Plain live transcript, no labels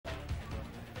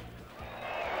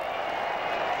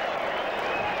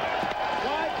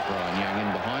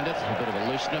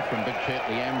sniff from big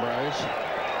Courtney Ambrose.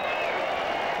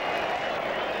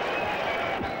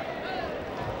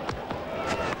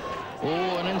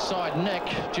 Oh, an inside nick.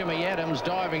 Jimmy Adams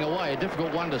diving away. A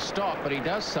difficult one to stop, but he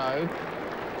does so.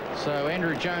 So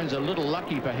Andrew Jones a little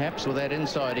lucky perhaps with that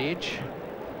inside edge.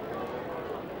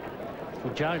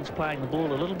 Well, Jones playing the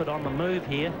ball a little bit on the move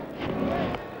here,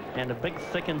 and a big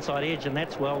thick inside edge, and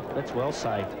that's well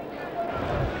saved.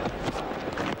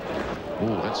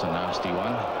 Oh, that's a nasty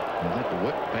one. And that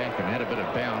whipped back and had a bit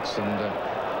of bounce, and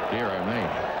dear oh me.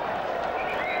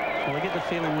 Well, I get the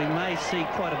feeling we may see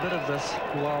quite a bit of this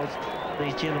whilst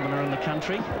these gentlemen are in the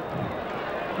country.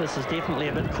 This is definitely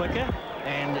a bit quicker,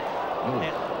 and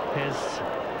that has,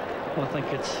 well, I think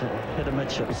it's hit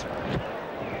amidships.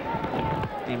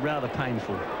 Be rather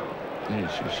painful.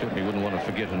 Yes, you certainly wouldn't want to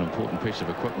forget an important piece of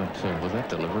equipment with that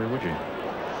delivery, would you?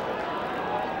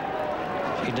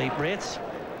 A few deep breaths.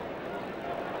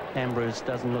 Ambrose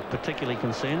doesn't look particularly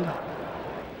concerned.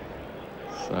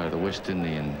 So the West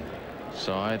Indian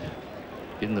side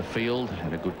in the field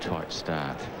and a good tight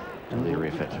start to their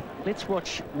effort. Let's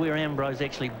watch where Ambrose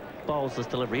actually bowls this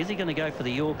delivery. Is he going to go for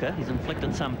the Yorker? He's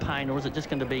inflicted some pain, or is it just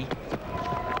going to be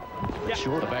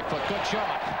short? The back foot, good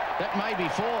shot. That may be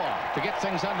 4 to get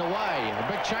things underway. A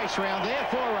big chase round there,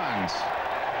 4 runs.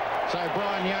 So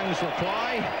Brian Young's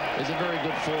reply is a very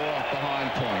good 4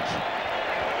 behind point.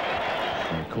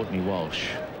 And Courtney Walsh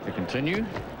to continue.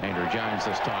 Andrew Jones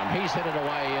this time. He's headed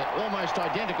away, almost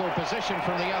identical position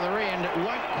from the other end. It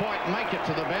won't quite make it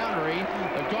to the boundary.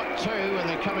 They've got 2 and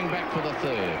they're coming back for the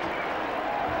 3rd.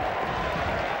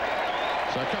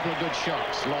 So a couple of good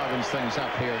shots livens things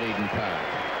up here at Eden Park.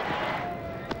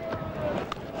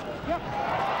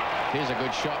 Here's a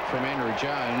good shot from Andrew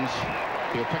Jones.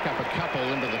 He'll pick up a couple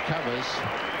into the covers.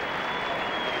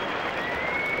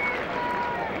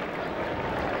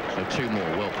 So 2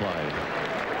 more, well played.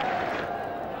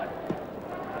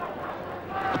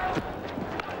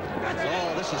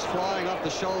 Oh, this is flying off the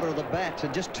shoulder of the bat.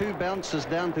 And just 2 bounces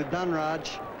down to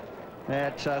Dunraj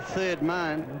at 3rd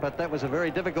man, but that was a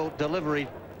very difficult delivery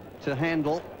to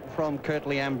handle from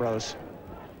Courtney Ambrose.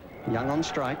 Young on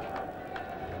strike.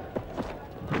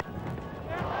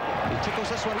 He tickles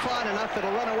this one fine enough,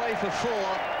 it'll run away for 4.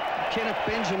 Kenneth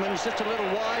Benjamin's just a little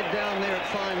wide down there at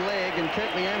fine leg, and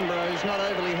Courtney Ambrose not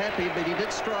overly happy, but he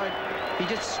did strike. He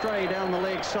just stray down the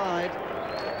leg side,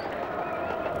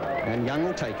 and Young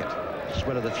will take it. It's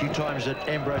one of the few times that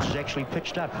Ambrose has actually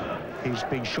pitched up. He's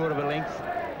been short of a length.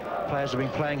 Players have been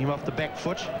playing him off the back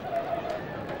foot.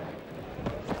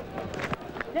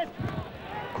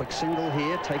 Quick single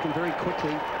here, taken very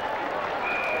quickly.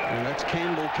 And that's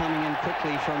Campbell coming in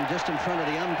quickly from just in front of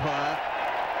the umpire.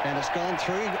 And it's gone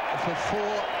through for 4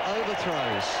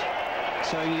 overthrows.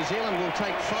 So New Zealand will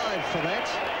take 5 for that.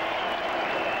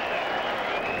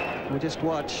 We'll just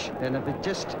watch, and if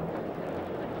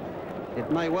it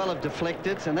may well have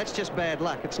deflected, and that's just bad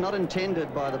luck. It's not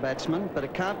intended by the batsman, but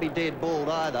it can't be dead balled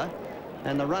either,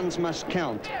 and the runs must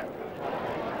count.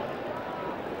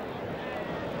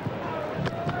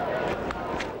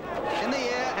 In the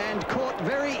air and caught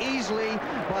very easily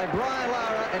by Brian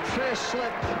Lara at first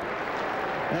slip.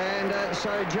 And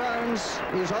so Jones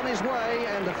is on his way,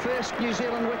 and the first New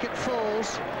Zealand wicket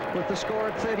falls with the score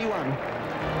at 31.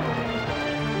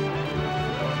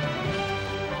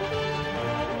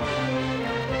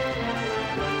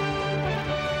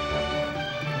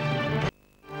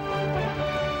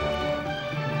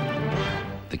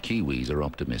 The Kiwis are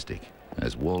optimistic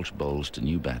as Walsh bowls to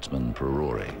new batsman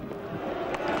Perori.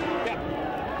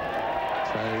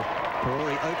 So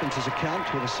Perori opens his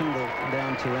account with a single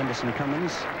down to Anderson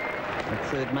Cummins at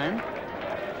 3rd man.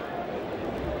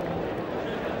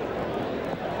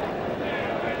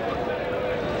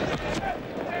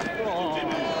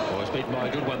 Oh, he's beaten by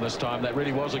a good one this time. That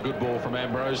really was a good ball from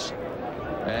Ambrose.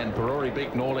 And Perori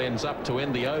beaten all ends up to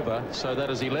end the over. So that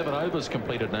is 11 overs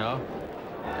completed now.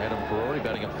 Adam Perori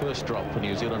batting at first drop for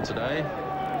New Zealand today.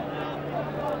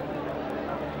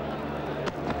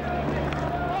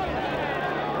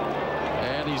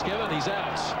 And he's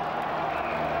out.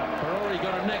 Perori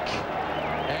got a nick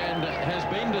and has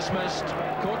been dismissed.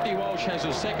 Courtney Walsh has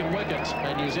his 2nd wicket,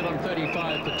 and New Zealand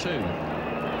 35 for 2.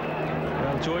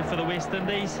 Well, joy for the West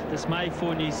Indies, dismay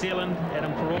for New Zealand.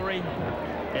 Adam Perori,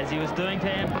 as he was doing to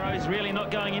Ambrose, really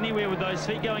not going anywhere with those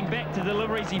feet, going back to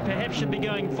deliveries he perhaps should be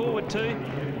going forward to,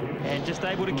 and just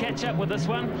able to catch up with this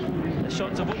one. The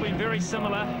shots have all been very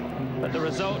similar, but the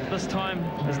result this time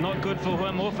is not good for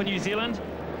him or for New Zealand.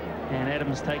 And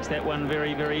Adams takes that one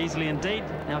very, very easily indeed.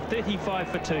 Now 35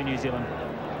 for 2, New Zealand.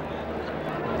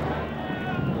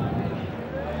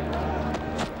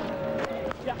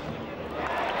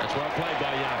 That's well played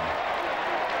by Young.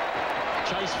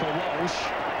 this for Walsh.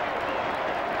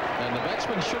 And the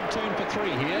batsmen should turn for 3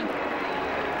 here.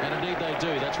 And indeed they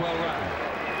do. That's well run.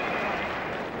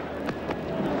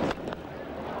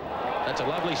 That's a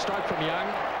lovely stroke from Young.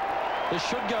 This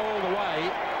should go all the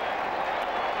way.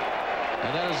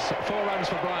 And that is 4 runs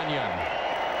for Brian Young.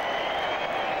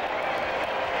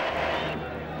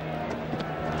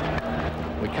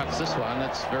 We cuts this one.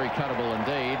 That's very cuttable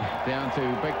indeed. Down to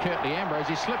big Courtney Ambrose.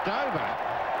 He slipped over.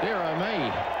 Dear oh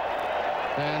me.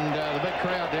 And the big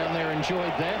crowd down there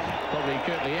enjoyed that. Probably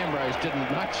Courtney Ambrose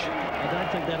didn't much. I don't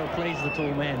think that'll please the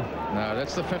tall man. No,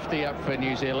 that's the 50 up for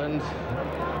New Zealand.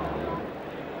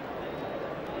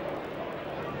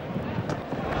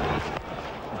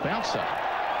 Bouncer.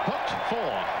 Hooked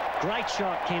 4. Great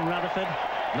shot, Ken Rutherford.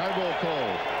 No ball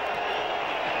called.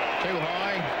 Too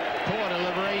high. Poor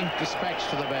delivery. Dispatched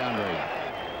to the boundary.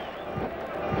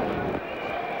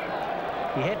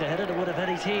 He had to hit it. It would have hit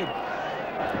his head.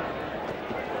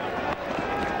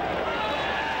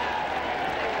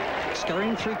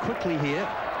 Scurrying through quickly here,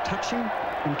 touching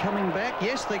and coming back.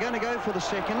 Yes, they're going to go for the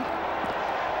second.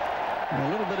 And a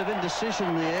little bit of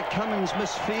indecision there. Cummins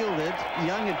misfielded.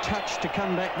 Young had touched to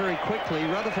come back very quickly.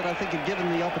 Rutherford, I think, had given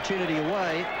the opportunity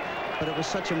away, but it was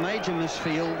such a major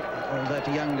misfield that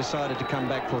Young decided to come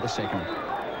back for the second.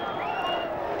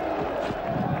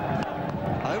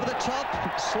 Over the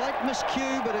top, slight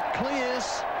miscue, but it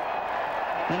clears.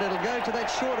 And it'll go to that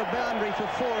shorter boundary for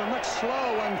 4. A much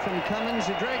slower one from Cummins,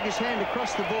 who dragged his hand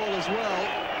across the ball as well.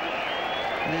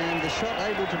 And the shot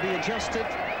able to be adjusted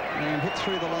and hit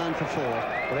through the line for 4.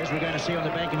 Well, as we're going to see on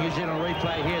the Bank of New Zealand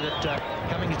replay here, that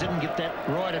Cummins didn't get that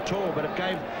right at all, but it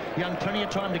gave Young plenty of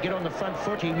time to get on the front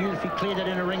foot. He knew if he cleared that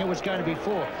inner ring, it was going to be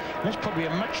 4. And that's probably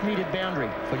a much-needed boundary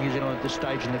for New Zealand at this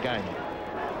stage in the game.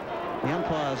 The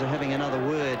umpires are having another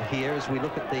word here as we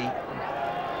look at the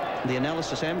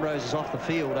analysis. Ambrose is off the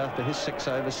field after his 6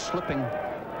 overs, slipping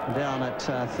down at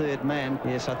 3rd man.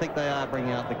 Yes, I think they are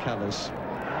bringing out the colours.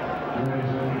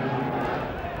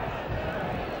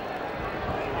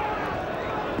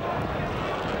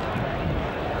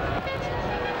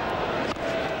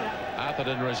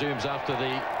 Arthurton resumes after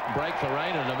the break for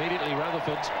rain, and immediately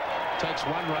Rutherford takes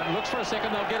 1 run. Looks for a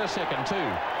second. They'll get a second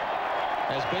too,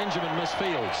 as Benjamin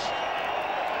misfields.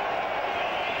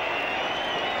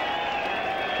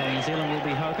 Well, New Zealand will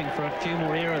be hoping for a few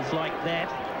more errors like that.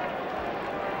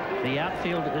 The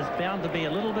outfield is bound to be a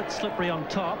little bit slippery on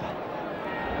top.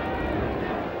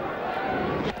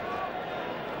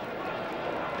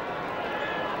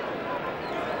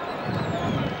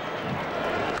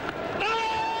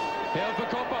 Held for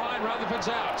caught behind. Rutherford's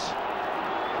out.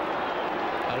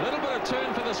 A little bit of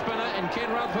turn for the spinner, and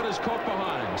Ken Rutherford is caught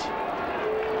behind.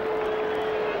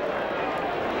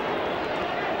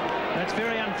 That's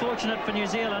very unfortunate for New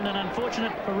Zealand and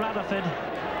unfortunate for Rutherford.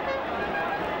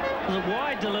 It was a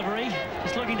wide delivery.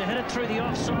 He's looking to hit it through the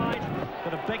offside.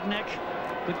 Got a big nick.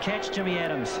 Good catch, Jimmy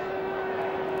Adams.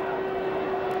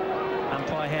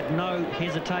 Umpire had no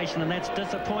hesitation, and that's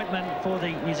disappointment for the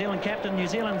New Zealand captain. New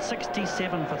Zealand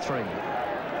 67 for 3.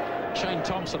 Shane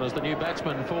Thompson is the new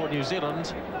batsman for New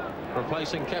Zealand,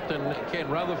 replacing captain Ken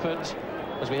Rutherford,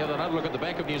 as we have another look at the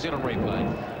Bank of New Zealand replay.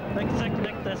 Big thick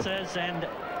nick this is, and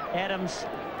Adams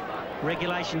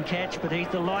regulation catch, but he's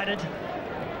delighted.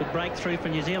 Good breakthrough for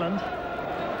New Zealand.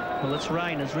 Well, this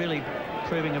rain is really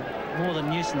proving of more than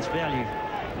nuisance value.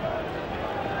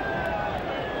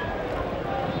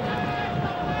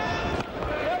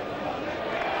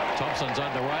 Thompson's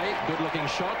underway. Good-looking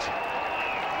shot.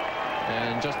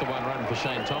 And just the 1 run for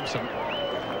Shane Thompson.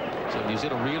 So New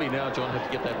Zealand really now, John, have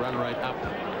to get that run rate up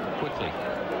quickly.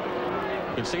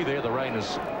 You can see there the rain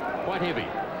is quite heavy.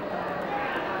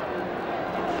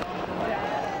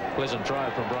 Pleasant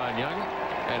drive from Brian Young,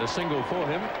 and a single for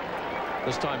him.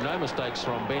 This time no mistakes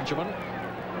from Benjamin.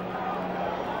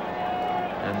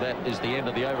 And that is the end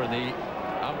of the over, and the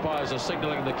umpires are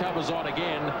signalling the cover's on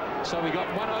again. So we got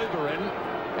 1 over in,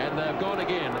 and they've gone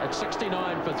again at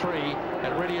 69 for 3.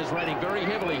 It really is raining very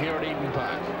heavily here at Eden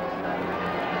Park.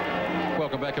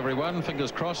 Welcome back, everyone.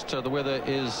 Fingers crossed. The weather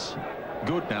is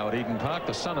good now at Eden Park.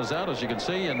 The sun is out, as you can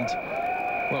see, and,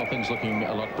 well, things looking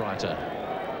a lot brighter.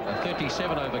 A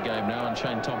 37 over game now, and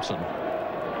Shane Thompson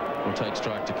will take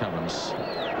strike to Cummins.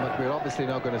 But we're obviously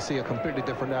now going to see a completely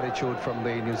different attitude from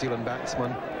the New Zealand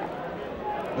batsmen.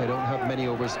 They don't have many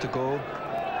overs to go,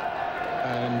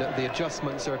 and the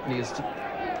adjustment certainly is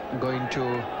going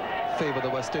to favour the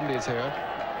West Indies here.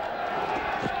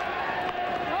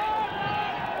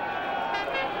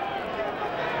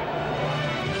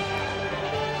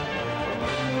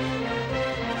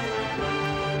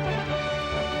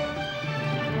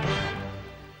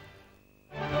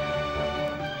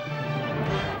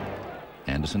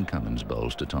 Alison Cummins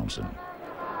bowls to Thompson.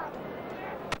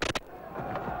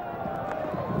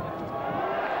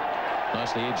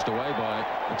 Nicely edged away by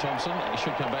Thompson. He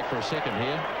should come back for a second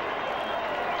here.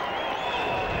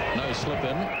 No slip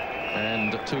in,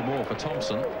 and 2 more for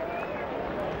Thompson.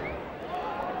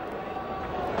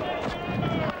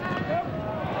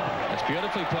 That's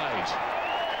beautifully played.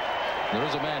 There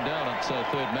is a man down at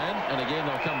third man, and again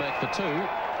they'll come back for 2.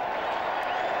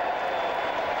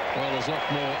 Well, there's a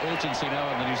lot more urgency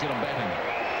now in the New Zealand batting.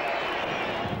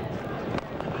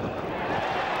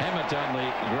 Hammered down the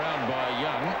ground by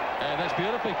Young, and that's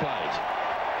beautifully played.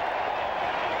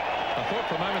 I thought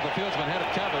for a moment the fieldsman had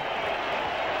it covered,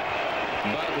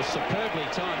 but it was superbly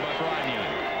timed by Brian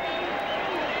Young.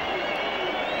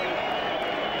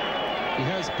 He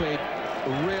has played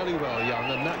really well, Young,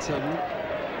 and that's a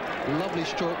lovely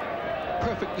stroke.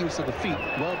 Perfect use of the feet,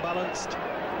 well balanced.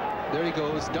 There he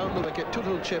goes, down the wicket, 2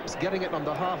 little chips, getting it on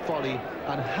the half volley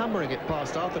and hammering it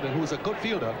past Arthurton, who's a good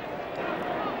fielder.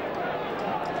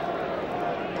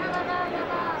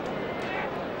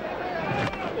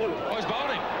 Oh, he's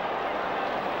bowling.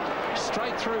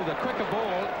 Straight through, the quicker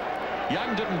ball.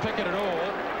 Young didn't pick it at all.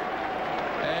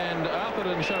 And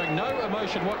Arthurton, showing no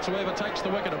emotion whatsoever, takes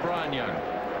the wicket of Brian Young.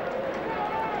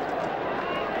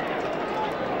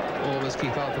 Always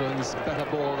Keith Arthurton's better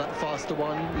ball, that faster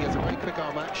one. He has a very quick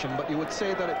arm action, but you would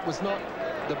say that it was not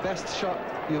the best shot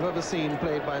you've ever seen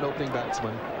played by an opening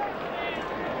batsman.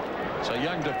 So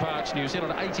Young departs, New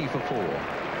Zealand 80 for 4.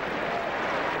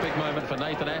 Big moment for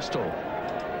Nathan Astle,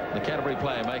 the Canterbury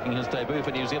player making his debut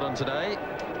for New Zealand today.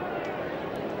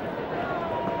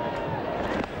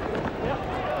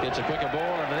 Gets a quicker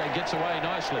ball and it gets away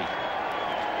nicely.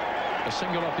 A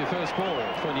single off your first ball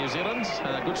for New Zealand,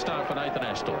 and a good start for Nathan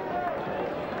Astle.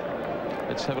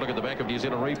 Let's have a look at the back of New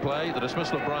Zealand replay. The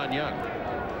dismissal of Brian Young.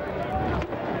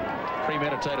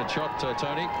 Premeditated shot,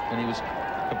 Tony, and he was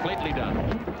completely done.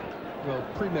 Well,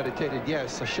 premeditated,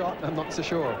 yes. A shot, I'm not so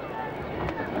sure.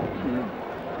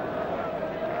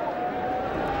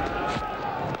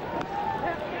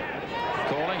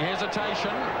 Calling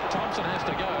hesitation. Thompson has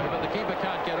to go, but the keeper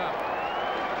can't get up.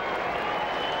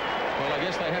 Well, I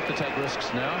guess they have to take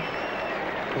risks now.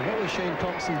 Well, what was Shane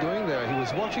Thompson doing there? He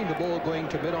was watching the ball going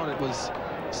to mid-on. It was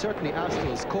certainly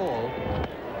Astle's call,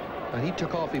 and he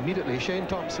took off immediately. Shane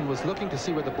Thompson was looking to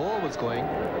see where the ball was going,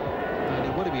 and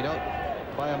he would have been out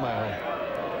by a mile.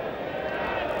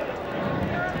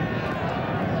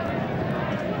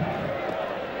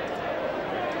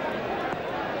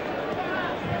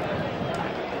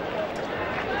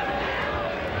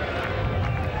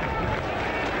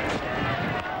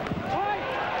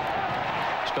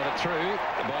 Through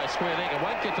by a square leg. It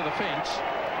won't get to the fence,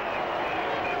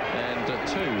 and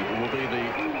 2 will be the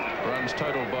runs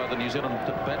totaled by the New Zealand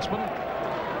batsman.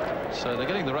 So they're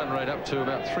getting the run rate up to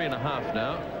about 3.5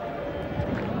 now.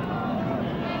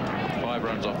 5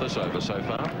 runs off this over so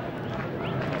far.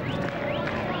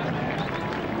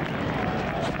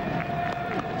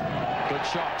 Good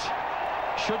shot,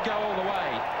 should go all the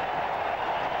way.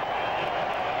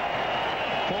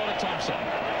 4 to Thompson.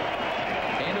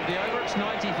 End of the over, it's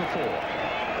 90 for 4.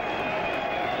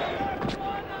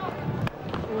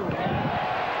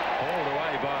 Hauled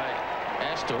away by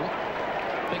Astle,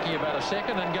 thinking about a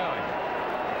second and going.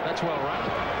 That's well run.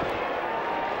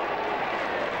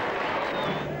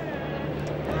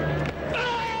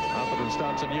 Arthurton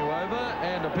starts a new over,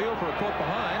 and appeal for a caught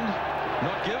behind,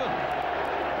 not given.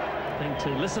 Thing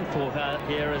to listen for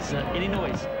here is any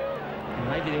noise.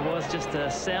 Maybe there was just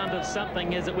a sound of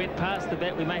something as it went past the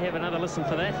bat. We may have another listen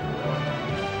for that.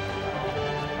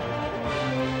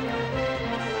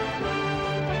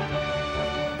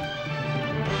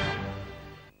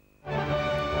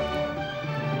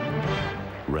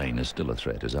 Rain is still a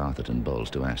threat as Arthurton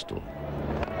bowls to Astle. Well,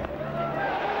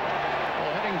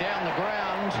 heading down the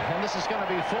ground, and this is going to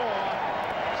be 4.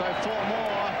 So 4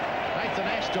 more. Nathan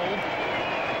Astle,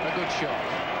 a good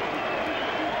shot.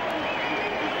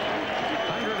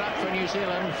 For New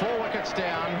Zealand, 4 wickets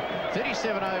down,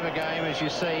 37 over game as you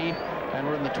see, and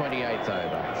we're in the 28th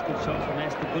over. It's a good shot from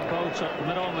Astle, good bowl shot. The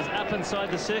mid-on was up inside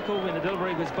the circle when the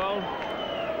delivery was bowled,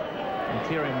 and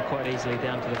clearing quite easily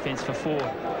down to the fence for 4.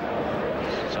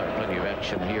 So plenty of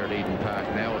action here at Eden Park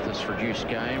now with this reduced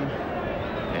game,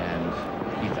 and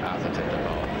Keith Arthurton to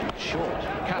bowl. Short,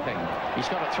 cutting, he's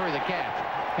got it through the gap.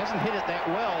 Hasn't hit it that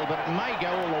well, but it may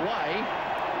go all the way.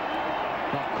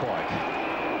 Not quite.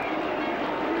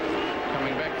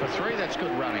 Coming back for 3, that's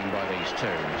good running by these 2.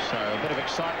 So a bit of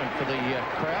excitement for the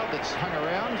crowd that's hung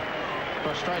around.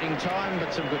 Frustrating time,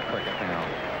 but some good cricket now.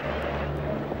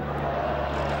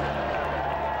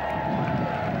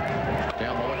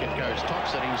 Down the wicket goes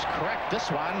Thompson. He's cracked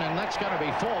this one, and that's going to be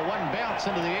 4. One bounce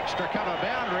into the extra cover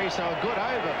boundary, so a good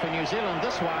over for New Zealand,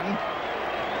 this one.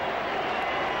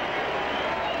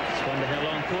 Just wonder how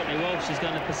long Courtney Walsh is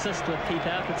going to persist with Keith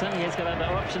Arthurton. He has got other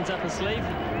options up his sleeve.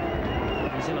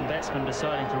 New Zealand batsman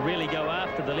deciding to really go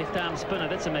after the left-arm spinner.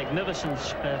 That's a magnificent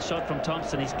shot from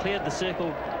Thompson. He's cleared the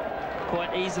circle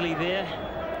quite easily there.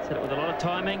 Hit it with a lot of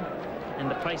timing,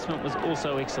 and the placement was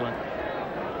also excellent.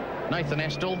 Nathan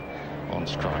Astle on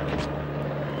strike.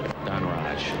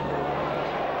 Dunraj.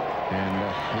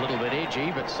 And a little bit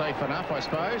edgy, but safe enough, I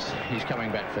suppose. He's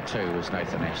coming back for 2 as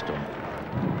Nathan Astle.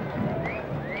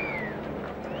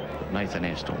 Nathan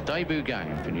Astle. Debut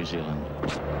game for New Zealand.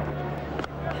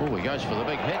 Oh, he goes for the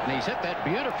big hit, and he's hit that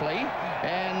beautifully.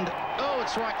 And, oh,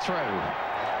 it's right through.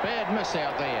 Bad miss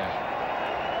out there.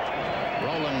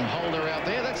 Roland Holder out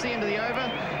there. That's the end of the over.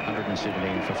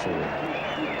 117 for 4.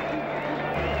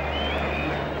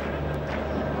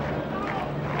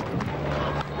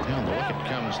 Down the wicket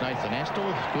comes Nathan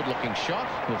Astle. Good-looking shot.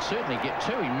 He'll certainly get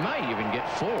 2. He may even get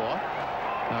 4.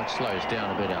 No, it slows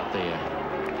down a bit out there.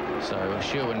 So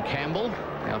Sherwin Campbell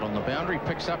out on the boundary,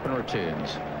 picks up and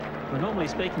returns. Well, normally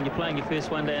speaking, you're playing your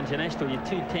first one-day international. You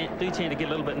do tend to get a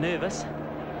little bit nervous.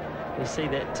 You see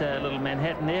that little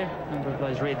Manhattan there. A number of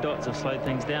those red dots have slowed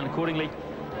things down accordingly. He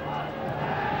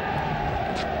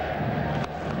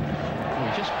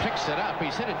just picks it up.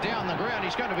 He's hit it down the ground.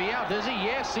 He's going to be out, is he?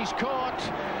 Yes, he's caught.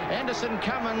 Anderson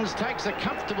Cummins takes a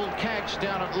comfortable catch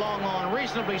down at long on,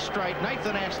 reasonably straight.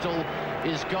 Nathan Astle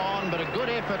is gone, but a good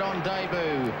effort on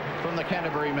debut from the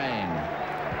Canterbury man.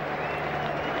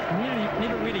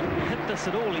 Never really hit this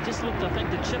at all. He just looked, I think,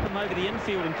 to chip him over the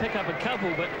infield and pick up a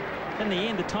couple, but in the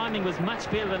end, the timing was much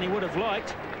better than he would have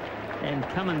liked. And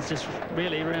Cummins just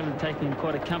really around and taking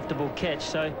quite a comfortable catch.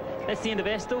 So that's the end of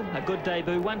Astle. A good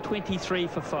debut, 123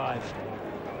 for 5.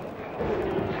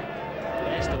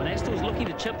 And Astle's looking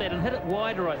to chip that and hit it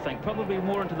wider, I think, probably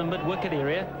more into the mid-wicket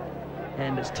area.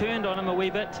 And it's turned on him a wee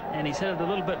bit, and he's hit it a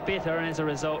little bit better, and as a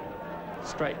result,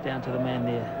 straight down to the man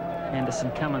there,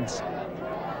 Anderson Cummins.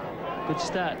 Good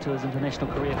start to his international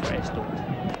career for Astle.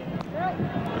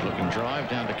 Good-looking drive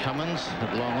down to Cummins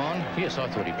at long on. Yes, I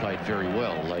thought he played very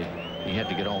well. He had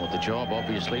to get on with the job,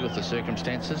 obviously, with the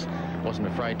circumstances. Wasn't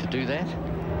afraid to do that.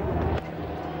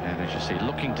 And as you see,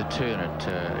 looking to turn it,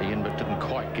 Ian, but didn't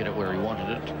quite get it where he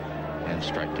wanted it. And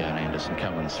straight down Anderson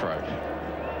Cummins' throat.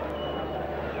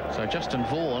 So Justin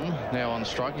Vaughan now on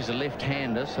strike. He's a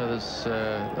left-hander, so there's,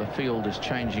 the field is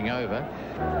changing over.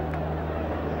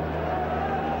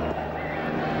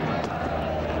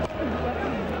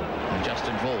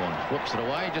 Vaughan whips it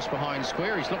away just behind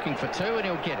square. He's looking for 2 and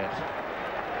he'll get it.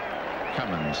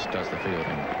 Cummins does the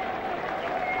fielding.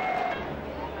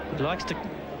 He likes to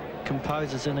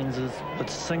compose his innings with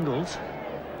singles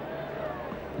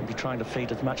and be trying to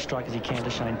feed as much strike as he can to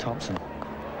Shane Thompson.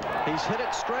 He's hit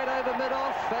it straight over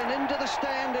mid-off and into the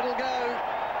stand it'll go.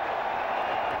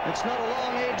 It's not a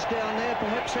long edge down there.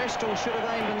 Perhaps Astle should have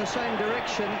aimed in the same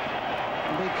direction,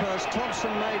 because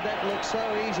Thompson made that look so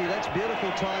easy. That's beautiful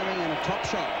timing and a top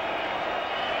shot.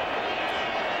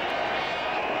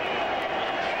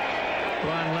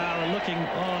 Brian Lara looking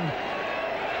on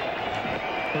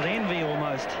with envy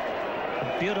almost.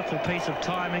 A beautiful piece of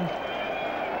timing.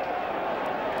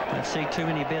 Don't see too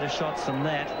many better shots than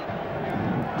that.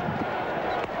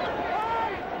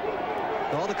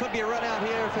 Oh, there could be a run out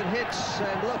here if it hits.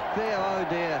 And look there, oh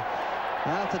dear.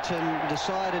 Arthurton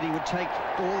decided he would take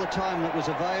all the time that was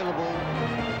available.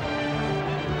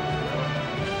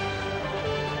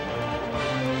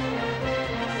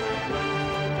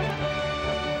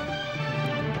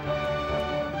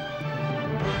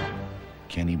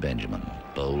 Kenny Benjamin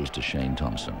bowls to Shane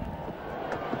Thompson.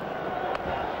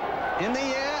 In the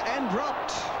air and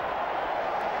dropped.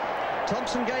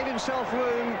 Thompson gave himself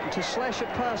room to slash it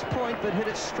past point, but hit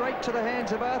it straight to the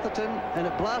hands of Arthurton, and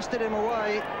it blasted him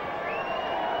away.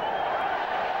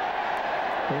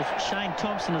 Well, Shane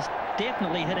Thompson is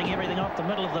definitely hitting everything off the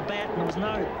middle of the bat, and there was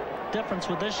no difference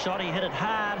with this shot. He hit it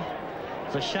hard. It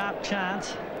was a sharp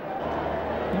chance.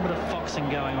 A little bit of foxing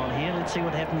going on here. Let's see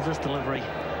what happens this delivery.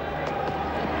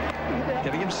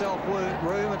 Giving himself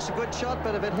room. It's a good shot,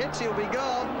 but if it hits, he'll be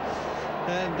gone.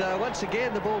 And once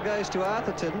again, the ball goes to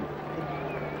Arthurton.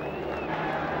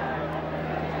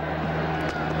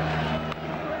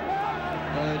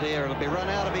 Oh dear, it'll be run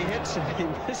out if he hits it. He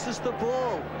misses the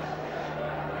ball.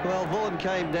 Well, Vaughan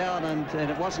came down and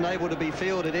it wasn't able to be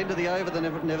fielded into the over,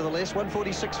 nevertheless.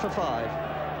 146 for 5.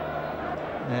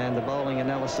 And the bowling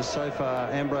analysis so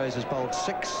far, Ambrose has bowled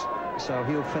 6, so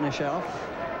he'll finish off.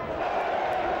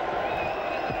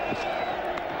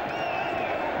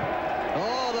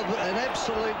 Oh, of an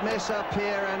absolute mess up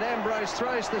here, and Ambrose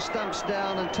throws the stumps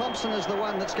down, and Thompson is the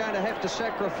one that's going to have to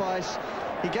sacrifice.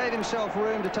 He gave himself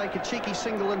room to take a cheeky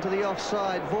single into the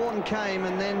offside. Vaughan came,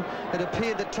 and then it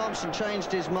appeared that Thompson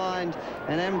changed his mind,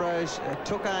 and Ambrose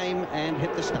took aim and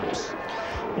hit the stumps.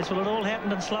 Yes, well, it all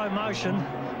happened in slow motion,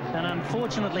 and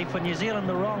unfortunately for New Zealand,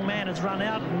 the wrong man has run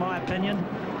out, in my opinion.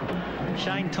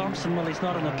 Shane Thompson, well, he's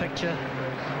not in the picture.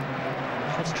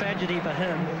 It's tragedy for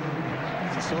him.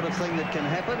 It's the sort of thing that can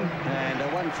happen, and a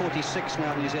 146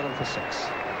 now, New Zealand for 6.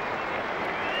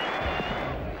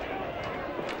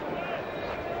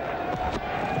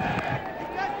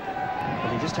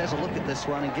 Well, he just has a look at this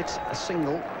one and gets a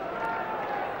single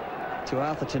to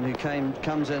Arthurton, who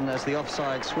comes in as the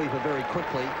offside sweeper very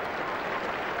quickly.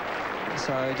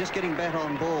 So just getting bat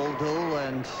on ball, Dull,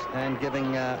 and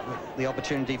giving the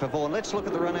opportunity for Vaughan. Let's look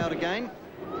at the run out again.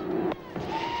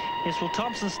 Yes, well,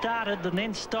 Thompson started and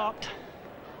then stopped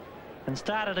and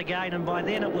started again, and by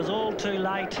then it was all too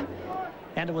late,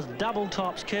 and it was double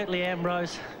tops. Curtly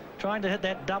Ambrose trying to hit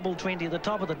that double 20 at the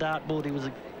top of the dartboard. He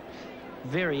was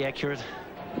very accurate.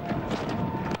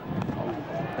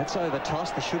 That's over toss.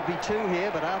 There should be 2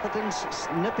 here, but Arthurton's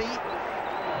nippy.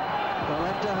 They'll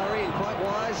have to hurry, and quite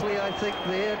wisely, I think,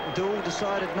 there. Dull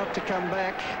decided not to come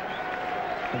back.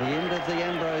 At the end of the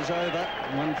Ambrose over,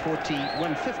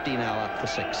 150 now up for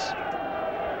 6.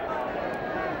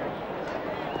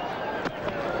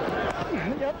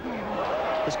 Yep.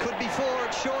 This could be 4.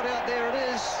 It's short out there. It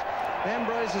is.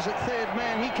 Ambrose is at third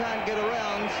man. He can't get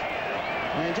around.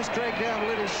 And just dragged down a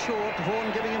little short.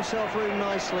 Vaughan giving himself room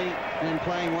nicely and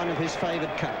playing one of his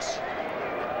favoured cuts.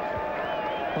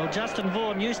 Well, Justin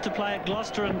Vaughan used to play at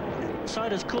Gloucester, and so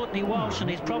does Courtney Walsh, and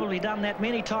he's probably done that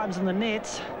many times in the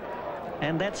nets.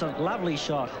 And that's a lovely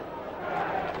shot.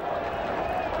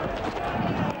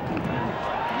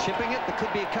 Chipping it. There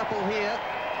could be a couple here.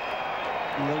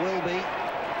 And there will be.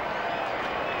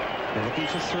 They're looking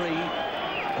for 3,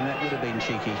 and that would have been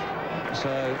cheeky.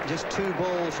 So just 2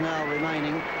 balls now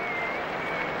remaining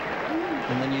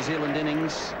in the New Zealand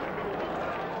innings.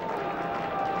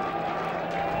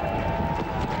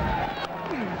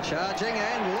 Charging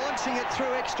and launching it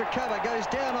through extra cover. Goes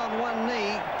down on one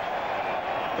knee.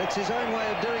 That's his own way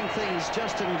of doing things,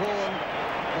 Justin Vaughan.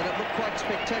 But it looked quite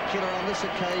spectacular on this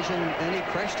occasion, and he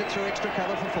crashed it through extra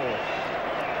cover for 4.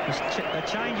 A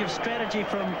change of strategy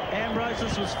from Ambrose.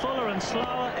 This was fuller and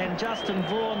slower, and Justin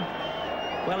Vaughan,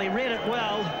 well, he read it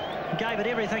well, gave it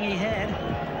everything he had.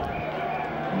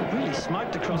 It really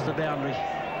smoked across the boundary.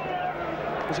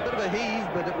 It was a bit of a heave,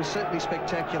 but it was certainly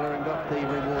spectacular and got the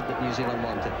reward that New Zealand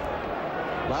wanted.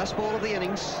 Last ball of the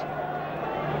innings.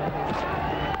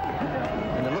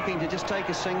 And they're looking to just take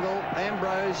a single.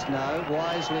 Ambrose, no,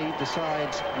 wisely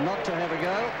decides not to have a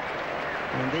go.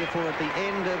 And therefore, at the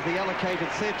end of the allocated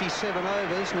 37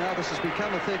 overs, now this has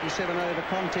become a 37-over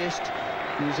contest,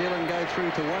 New Zealand go through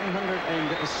to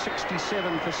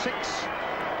 167 for 6.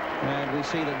 And we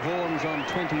see that Vaughan's on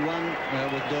 21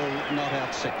 with Dull not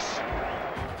out 6.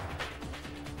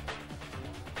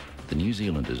 The New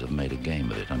Zealanders have made a game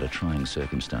of it under trying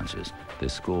circumstances. Their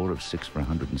score of 6 for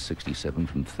 167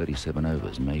 from 37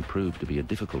 overs may prove to be a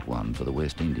difficult one for the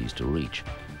West Indies to reach.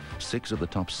 6 of the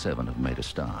top 7 have made a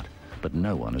start, but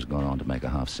no one has gone on to make a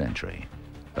half-century.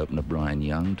 Opener Brian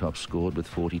Young top scored with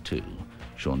 42.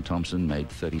 Sean Thompson made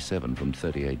 37 from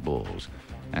 38 balls.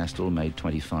 Astle made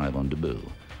 25 on debut.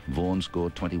 Vaughan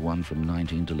scored 21 from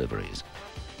 19 deliveries.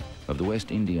 Of the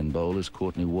West Indian bowlers,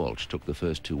 Courtney Walsh took the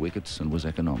first 2 wickets and was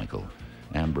economical.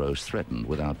 Ambrose threatened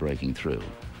without breaking through.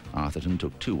 Arthurton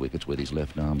took 2 wickets with his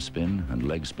left-arm spin, and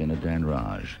leg spinner Dan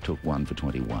Raj took 1 for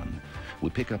 21. We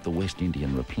pick up the West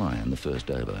Indian reply in the first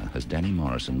over as Danny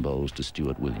Morrison bowls to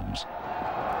Stuart Williams.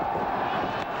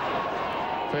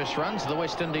 First runs of the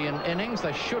West Indian innings.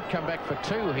 They should come back for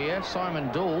 2 here. Simon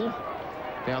Doull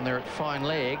down there at fine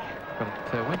leg, but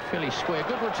it went fairly square.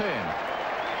 Good return.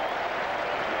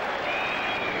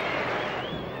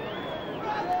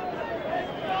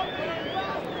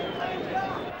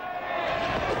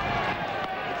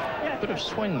 Bit of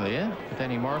swing there with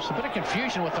Danny Morrison. Bit of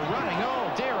confusion with the running.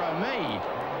 Oh, dear oh me.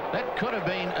 That could have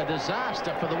been a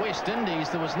disaster for the West Indies.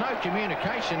 There was no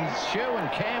communication. Sherwin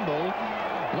Campbell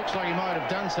looks like he might have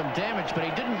done some damage, but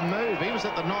he didn't move. He was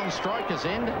at the non-striker's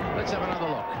end. Let's have another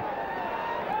look.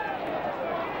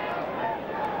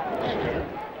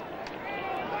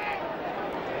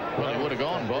 Well, he would have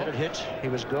gone, Bob. That hit. He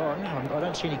was gone. I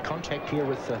don't see any contact here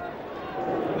with the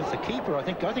keeper. I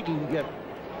think he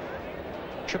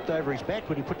tripped over his bat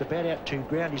when he put the bat out to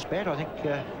ground his bat. I think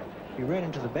he ran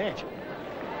into the bat.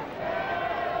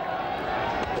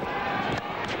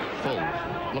 Full,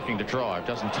 looking to drive,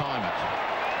 doesn't time it.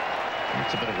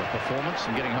 It's a bit of a performance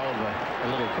and getting hold of a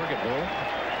little cricket ball.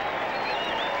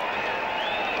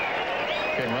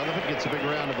 Ken Rutherford gets a big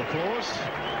round of applause.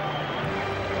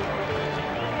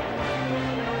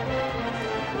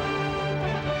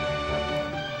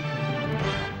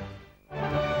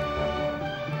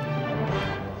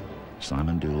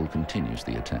 Simon Dewell continues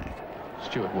the attack.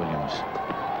 Stuart Williams.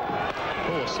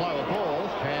 Oh, slower ball,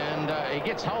 and he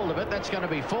gets hold of it. That's going to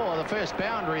be 4. The first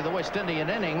boundary of the West Indian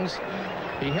innings.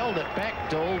 He held it back,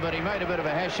 Dewell, but he made a bit of a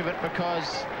hash of it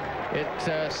because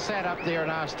it sat up there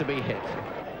and asked to be hit.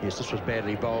 Yes, this was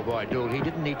badly bowled by Dewell. He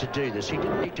didn't need to do this. He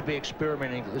didn't need to be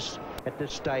experimenting at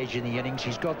this stage in the innings.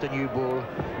 He's got the new ball.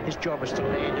 His job is to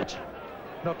land it,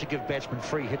 not to give batsmen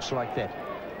free hits like that.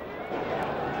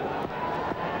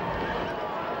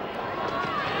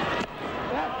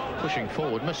 Pushing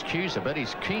forward, miscues a bit.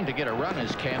 He's keen to get a run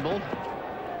as Campbell,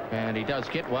 and he does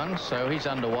get one, so he's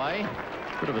underway.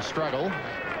 Bit of a struggle,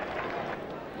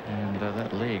 and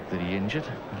that leg that he injured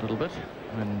a little bit,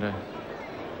 and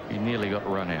he nearly got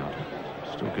run out.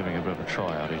 Still giving a bit of a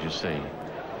try out, as you see.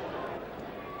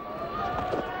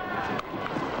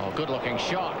 Oh, good-looking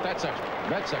shot. That's a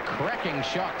cracking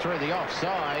shot through the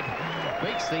offside.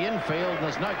 Beats the infield, and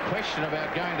there's no question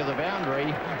about going to the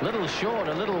boundary. Little short,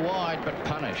 a little wide, but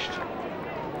punished.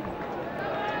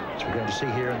 So we're going to see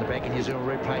here in the Bank of New Zealand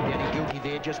replay, Danny guilty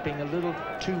there, just being a little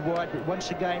too wide, but once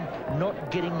again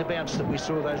not getting the bounce that we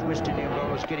saw those West Indian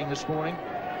bowlers getting this morning,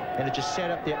 and it just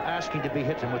sat up there asking to be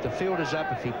hit, and with the fielders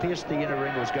up, if he pierced the inner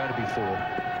ring, it was going to be 4.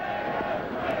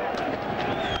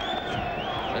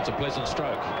 That's a pleasant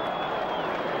stroke.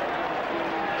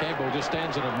 Campbell just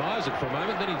stands and admires it for a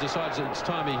moment, then he decides that it's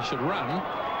time he should run.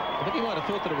 I think he might have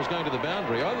thought that it was going to the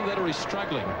boundary. Either that or he's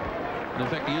struggling. And in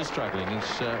fact, he is struggling.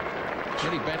 He's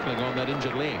really battling on that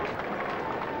injured leg.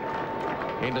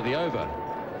 End of the over.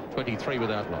 23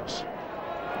 without loss.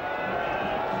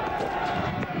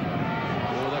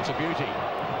 Oh, that's a beauty.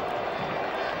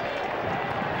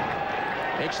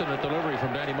 Excellent delivery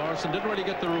from Danny Morrison. Didn't really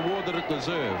get the reward that it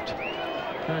deserved.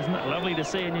 Isn't it lovely to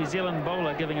see a New Zealand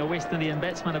bowler giving a West Indian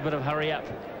batsman a bit of hurry up?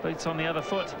 Boots on the other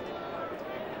foot.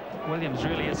 Williams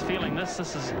really is feeling this.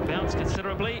 This has bounced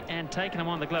considerably and taken him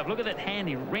on the glove. Look at that hand.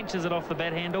 He wrenches it off the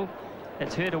bat handle.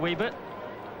 It's hurt a wee bit.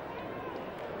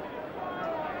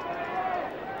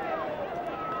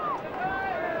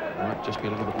 Might just be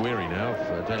a little bit weary now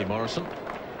of Danny Morrison.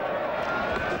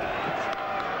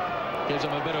 Gives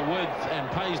him a bit of width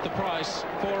and pays the price.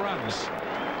 4 runs.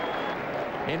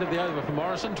 End of the over for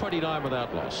Morrison, 29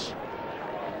 without loss.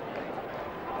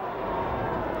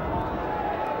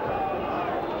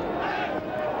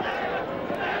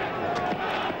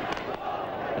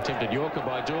 Attempted Yorker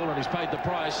by Dewell, and he's paid the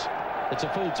price. It's a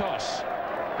full toss,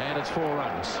 and it's 4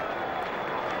 runs.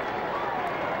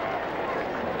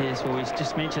 Yes, well, we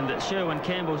just mentioned that Sherwin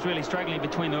Campbell's really struggling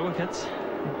between the wickets.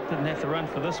 Didn't have to run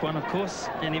for this one, of course,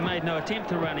 and he made no attempt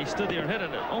to run. He stood there and hit it.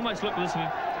 It almost looked as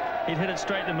if he'd hit it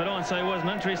straight to mid-on, so he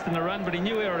wasn't interested in the run, but he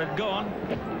knew where it had gone.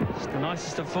 It's the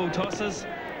nicest of full tosses.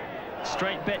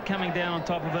 Straight bat coming down on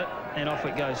top of it, and off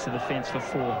it goes to the fence for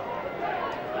 4. Way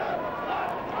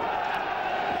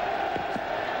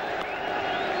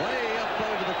up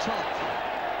over the top.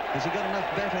 Has he got enough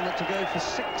bat on it to go for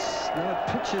 6? No, it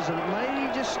pitches, and it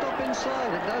may just stop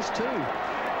inside. It does too.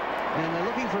 And they're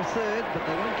looking for a 3rd, but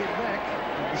they won't get back.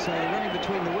 So running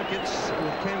between the wickets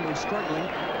with Campbell struggling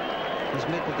has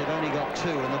meant that they've only got 2,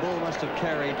 and the ball must have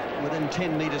carried within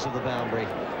 10 metres of the boundary.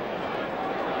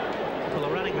 Well,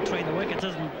 the running between the wickets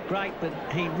isn't great, but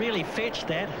he really fetched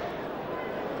that.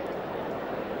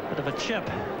 Bit of a chip.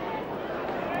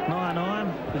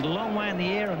 9-iron, went a long way in the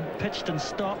air and pitched and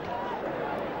stopped.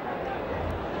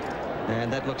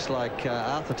 And that looks like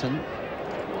Arthurton,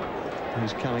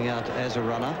 who's coming out as a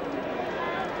runner.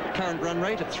 Current run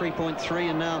rate at 3.3,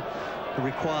 and now the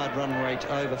required run rate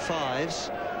over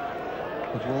 5s.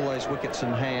 With all those wickets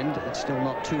in hand, it's still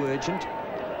not too urgent.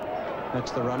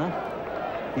 That's the runner,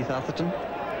 Keith Arthurton.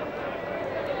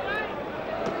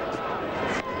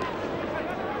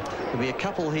 There'll be a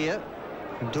couple here,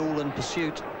 Dewell in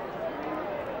pursuit.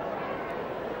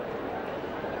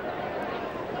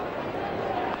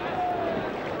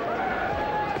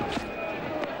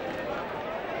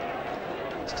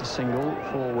 Just a single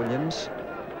for Williams.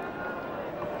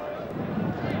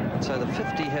 So the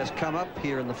 50 has come up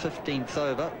here in the 15th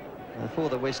over for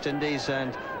the West Indies,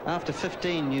 and after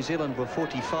 15 New Zealand were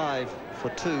 45 for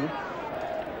 2.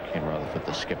 Ken Rutherford,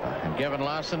 the skipper, and Gavin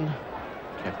Larson,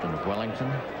 captain of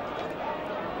Wellington.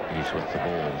 He's with the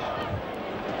ball.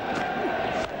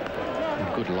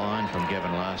 A good line from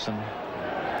Gavin Larson.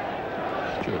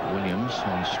 Stuart Williams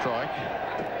on strike.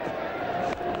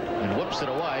 And whips it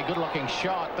away. Good-looking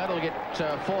shot. That'll get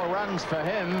 4 runs for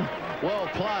him. Well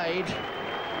played.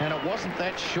 And it wasn't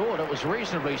that short. It was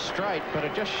reasonably straight, but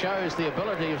it just shows the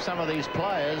ability of some of these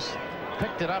players.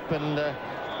 Picked it up and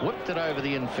whipped it over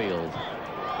the infield.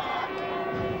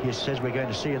 Yes, as we're going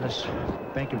to see in this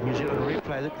Bank of New Zealand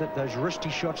replay, that those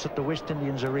wristy shots that the West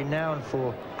Indians are renowned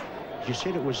for. As you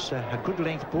said, it was a good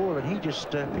length ball, and he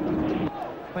just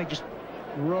just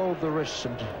rolled the wrists,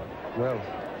 and well,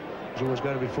 it was always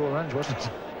going to be 4 runs, wasn't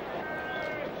it?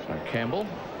 So Campbell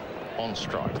on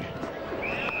strike.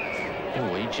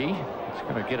 ODI, it's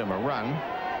going to get him a run.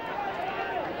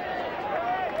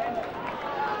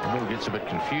 It all gets a bit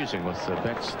confusing with the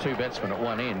two batsmen at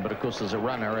one end, but of course there's a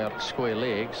runner out at square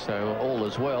legs, so all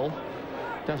is well.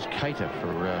 It does cater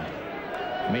for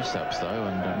mess-ups though,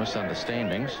 and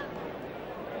misunderstandings.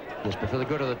 Yes, but for the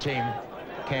good of the team,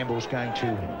 Campbell's going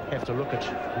to have to look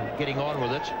at getting on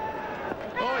with it.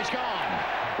 Oh, he's gone.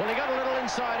 Well, he got a little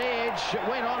inside edge. It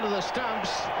went onto the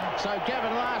stumps. So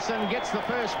Gavin Larson gets the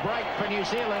first break for New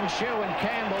Zealand. Sherwin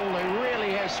Campbell, who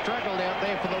really has struggled out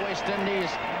there for the West Indies,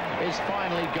 is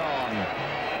finally gone.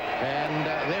 And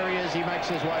there he is. He makes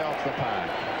his way off the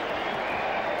park.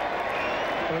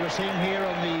 Well, we're seeing here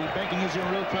on the Bank of New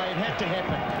Zealand replay, it had to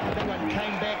happen. That one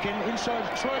came back in,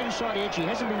 right inside edge. He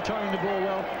hasn't been timing the ball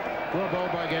well. Well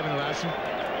bowled by Gavin Larson.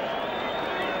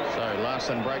 So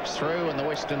Larson breaks through and the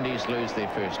West Indies lose their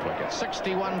first wicket.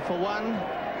 61 for 1.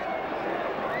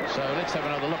 So let's have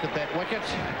another look at that wicket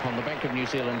on the Bank of New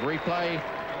Zealand replay.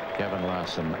 Gavin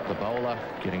Larson, the bowler,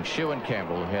 getting Sherwin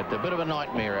Campbell, who had a bit of a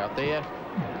nightmare out there.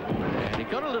 And he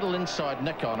got a little inside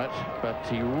nick on it, but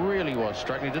he really was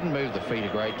struggling. He didn't move the feet a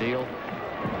great deal.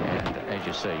 And as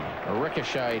you see, a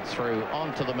ricocheted through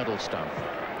onto the middle stump.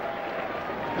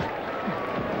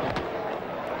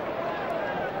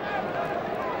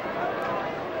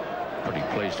 Pretty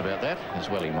pleased about that, as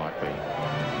well he might be.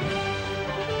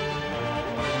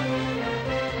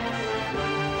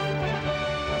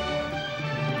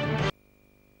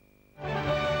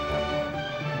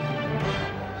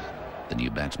 The new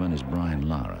batsman is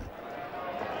Lara.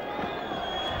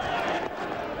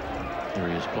 Here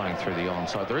he is playing through the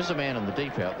onside. There is a man in the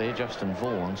deep out there, Justin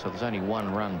Vaughan, so there's only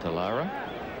 1 run to Lara.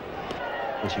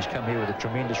 Yes, he's come here with a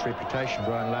tremendous reputation,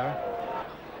 Lara.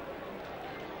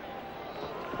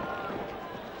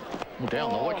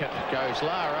 Down the wicket goes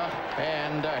Lara,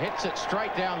 and hits it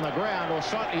straight down the ground, or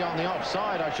slightly on the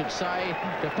offside, I should say,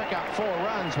 to pick up 4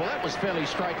 runs. Well, that was fairly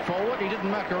straightforward. He didn't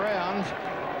muck around,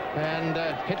 and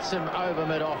hits him over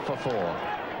mid-off for 4.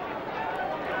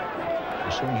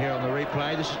 We're seeing here on the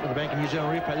replay, this is the Bank of New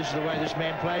Zealand replay, this is the way this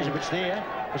man plays. If it's there,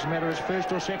 doesn't matter his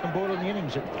first or second ball in the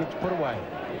innings, it gets put away.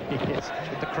 Yes,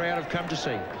 what the crowd have come to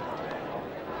see.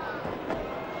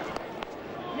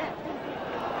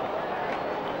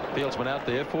 Fieldsman out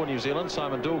there for New Zealand.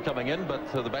 Simon Doull coming in, but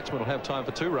the batsman will have time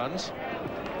for 2 runs.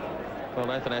 Well,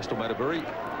 Nathan Astle made a very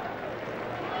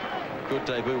good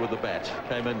debut with the bat.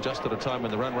 Came in just at a time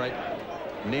when the run rate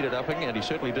needed upping, and he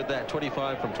certainly did that.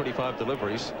 25 from 25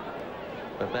 deliveries.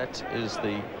 But that is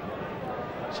the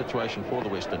situation for the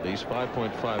West Indies.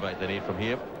 5.58 they need from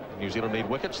here. New Zealand need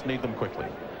wickets, need them quickly.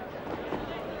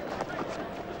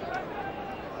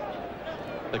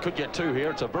 They could get 2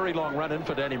 here. It's a very long run in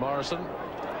for Danny Morrison.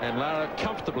 And Lara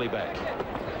comfortably back.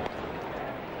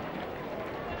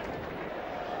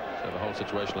 So the whole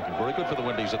situation looking very good for the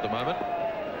Windies at the moment.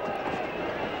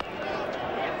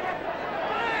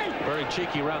 Very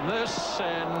cheeky run this,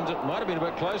 and it might have been a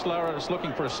bit close. Lara is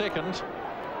looking for a second.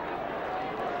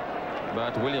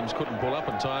 But Williams couldn't pull up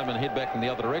in time and head back in the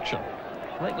other direction.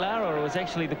 I think Lara was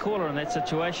actually the caller in that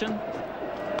situation.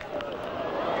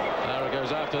 Lara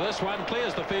goes after this one,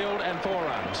 clears the field, and 4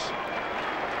 runs.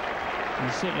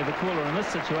 He's certainly the caller in this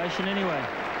situation anyway.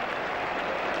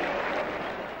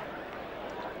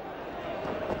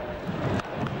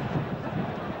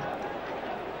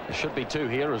 There should be 2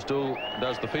 here as Doull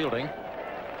does the fielding.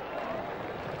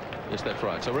 Yes, that's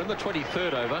right. So we're in the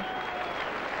 23rd over.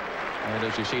 And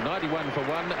as you see, 91 for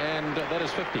 1, and that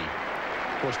is 50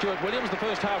 for Stuart Williams, the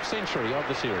first half century of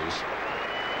the series.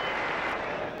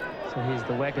 So here's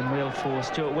the wagon wheel for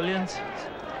Stuart Williams.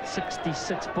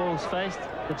 66 balls faced.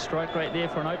 Good strike rate there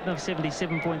for an opener of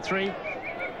 77.3.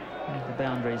 And the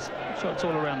boundaries. Shots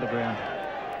all around the ground.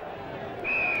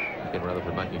 Again,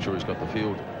 Rutherford making sure he's got the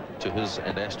field to his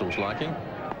and Astle's liking.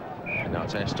 And now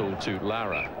it's Astle to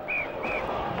Lara.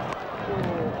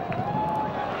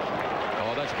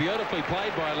 Oh, that's beautifully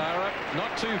played by Lara.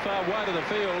 Not too far wide of the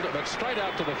field, but straight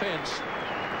out to the fence.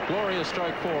 Glorious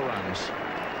stroke, 4 runs.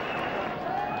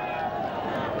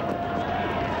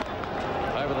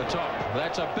 Over the top.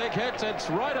 That's a big hit. It's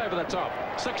right over the top.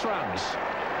 6 runs.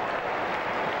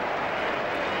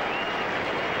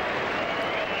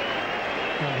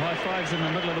 Well, high fives in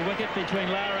the middle of the wicket between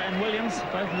Lara and Williams.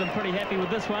 Both of them pretty happy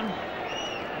with this one.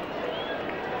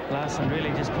 Larson really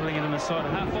just putting it in the side,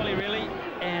 half volley really,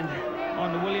 and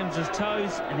on the Williams'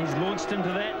 toes, and he's launched into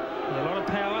that with a lot of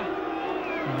power,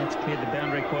 and that's cleared the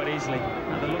boundary quite easily.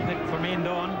 Another look at from end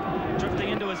on, drifting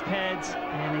into his pads,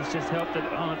 and he's just helped it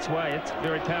on its way. It's a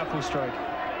very powerful stroke.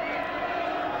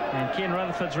 And Ken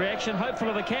Rutherford's reaction, hopeful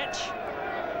of a catch,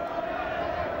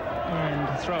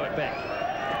 and throw it back.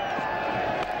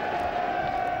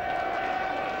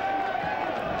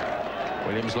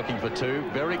 Williams looking for two,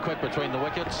 very quick between the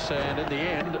wickets, and in the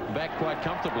end back quite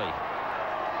comfortably.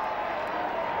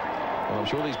 Well, I'm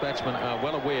sure these batsmen are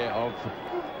well aware of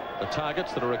the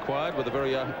targets that are required with the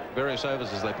various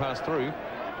overs as they pass through.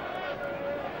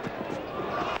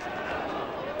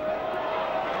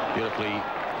 Beautifully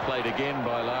played again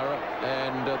by Lara,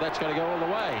 and that's going to go all the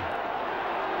way.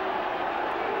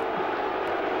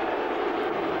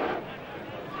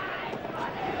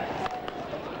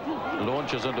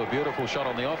 Launches into a beautiful shot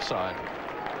on the offside.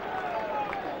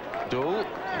 Dool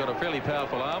got a fairly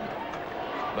powerful arm,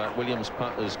 but Williams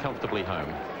is comfortably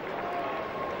home.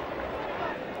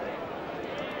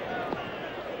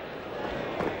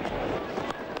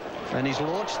 And he's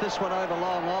launched this one over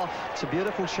long off. It's a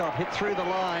beautiful shot, hit through the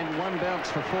line, one bounce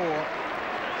for four.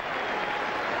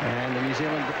 And the New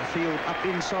Zealand field up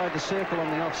inside the circle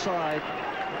on the offside.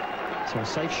 So a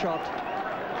safe shot.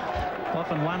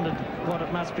 Often wondered what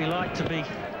it must be like to be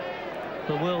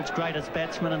the world's greatest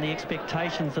batsman and the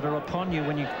expectations that are upon you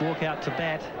when you walk out to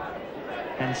bat.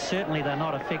 And certainly they're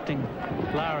not affecting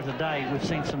Lara today. We've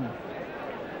seen some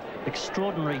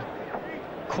extraordinary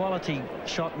quality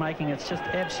shot making. It's just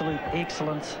absolute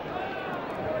excellence.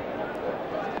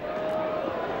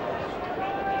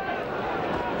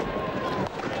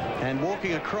 And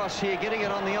walking across here, getting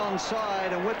it on the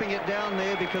onside and whipping it down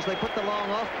there because they put the long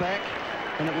off back.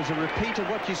 And it was a repeat of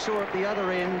what you saw at the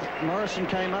other end. Morrison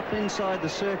came up inside the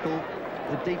circle,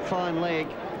 the deep fine leg,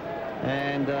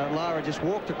 and Lara just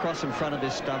walked across in front of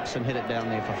his stumps and hit it down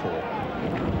there for four.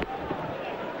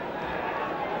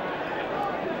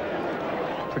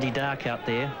 Pretty dark out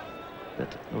there, but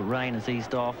the rain has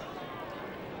eased off.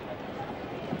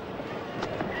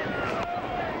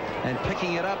 And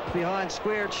picking it up behind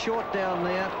square, it's short down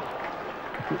there.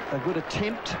 A good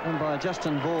attempt by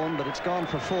Justin Vaughan, but it's gone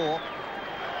for four.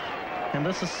 And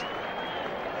this is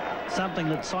something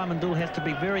that Simon Dool has to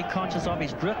be very conscious of.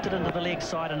 He's drifted into the leg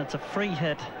side, and it's a free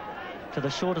hit to the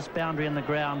shortest boundary in the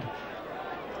ground,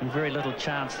 and very little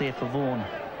chance there for Vaughan.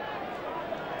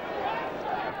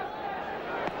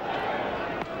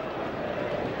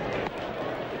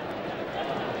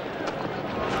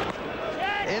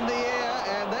 In the air,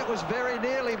 and that was very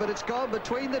nearly, but it's gone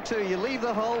between the two. You leave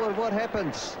the hole, and what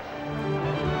happens?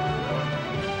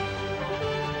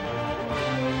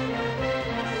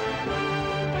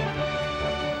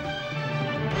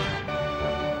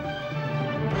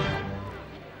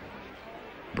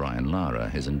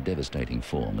 Lara is in devastating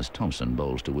form as Thompson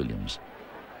bowls to Williams.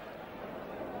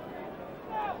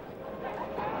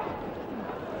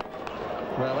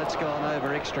 Well, it's gone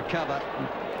over extra cover,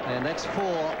 and that's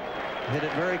four. Hit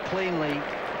it very cleanly,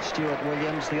 Stuart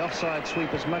Williams. The offside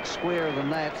sweep is much squarer than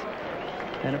that,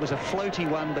 and it was a floaty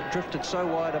one, but drifted so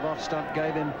wide of off stump,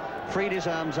 freed his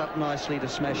arms up nicely to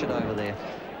smash it over there.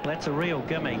 That's a real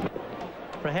gimme.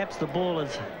 Perhaps the ball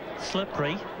is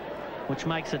slippery, which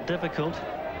makes it difficult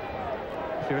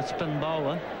if you're a spin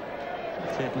bowler.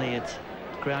 Certainly its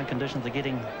ground conditions are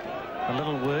getting a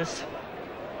little worse,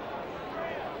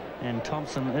 and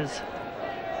Thompson is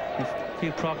a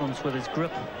few problems with his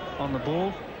grip on the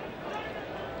ball.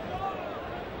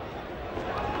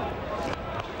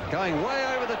 Going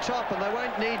way over the top, and they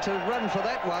won't need to run for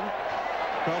that one.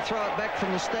 They'll throw it back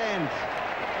from the stand.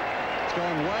 It's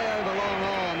gone way over long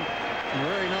on. A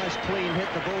very nice clean hit,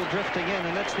 the ball drifting in,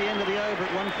 and that's the end of the over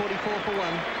at 144 for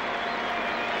one.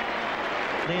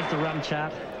 There's the run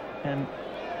chart, and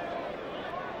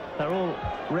they're all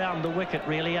round the wicket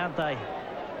really, aren't they?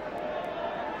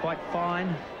 Quite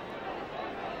fine.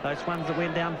 Those ones that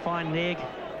went down fine leg,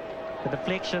 the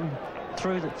deflection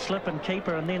through the slip and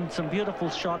keeper, and then some beautiful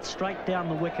shots straight down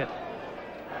the wicket.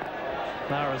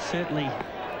 Lara's certainly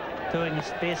doing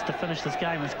his best to finish this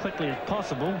game as quickly as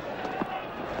possible.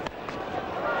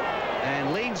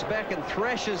 And leans back and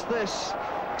thrashes this.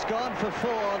 It's gone for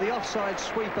four. The offside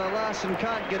sweeper, Larson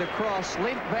can't get across,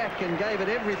 leant back and gave it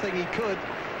everything he could,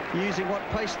 using what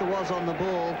pace there was on the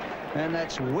ball, and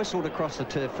that's whistled across the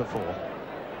turf for four.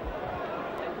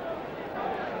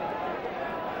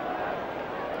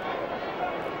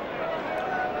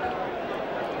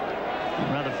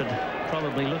 Rutherford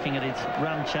probably looking at his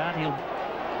run chart. He'll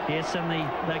Yes, and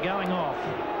they're going off.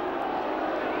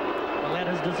 Well, that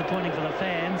is disappointing for the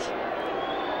fans.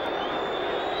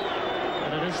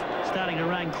 But it is starting to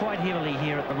rain quite heavily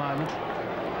here at the moment.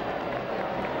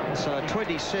 So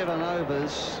 27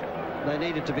 overs. They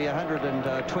needed to be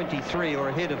 123 or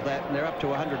ahead of that, and they're up to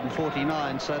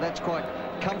 149. So that's quite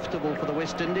comfortable for the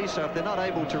West Indies. So if they're not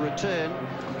able to return,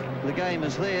 the game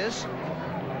is theirs.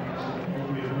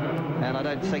 And I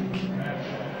don't think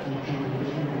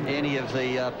any of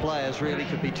the players really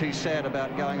could be too sad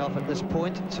about going off at this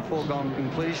point. It's a foregone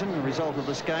conclusion, the result of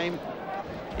this game.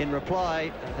 In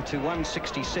reply to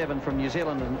 167 from New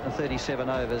Zealand and 37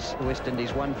 overs, the West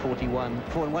Indies 149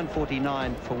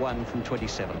 for 1 from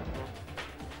 27.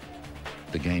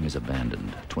 The game is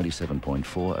abandoned.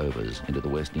 27.4 overs into the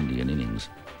West Indian innings.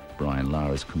 Brian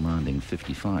Lara's commanding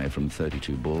 55 from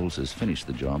 32 balls has finished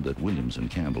the job that Williams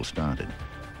and Campbell started.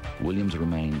 Williams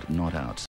remained not out.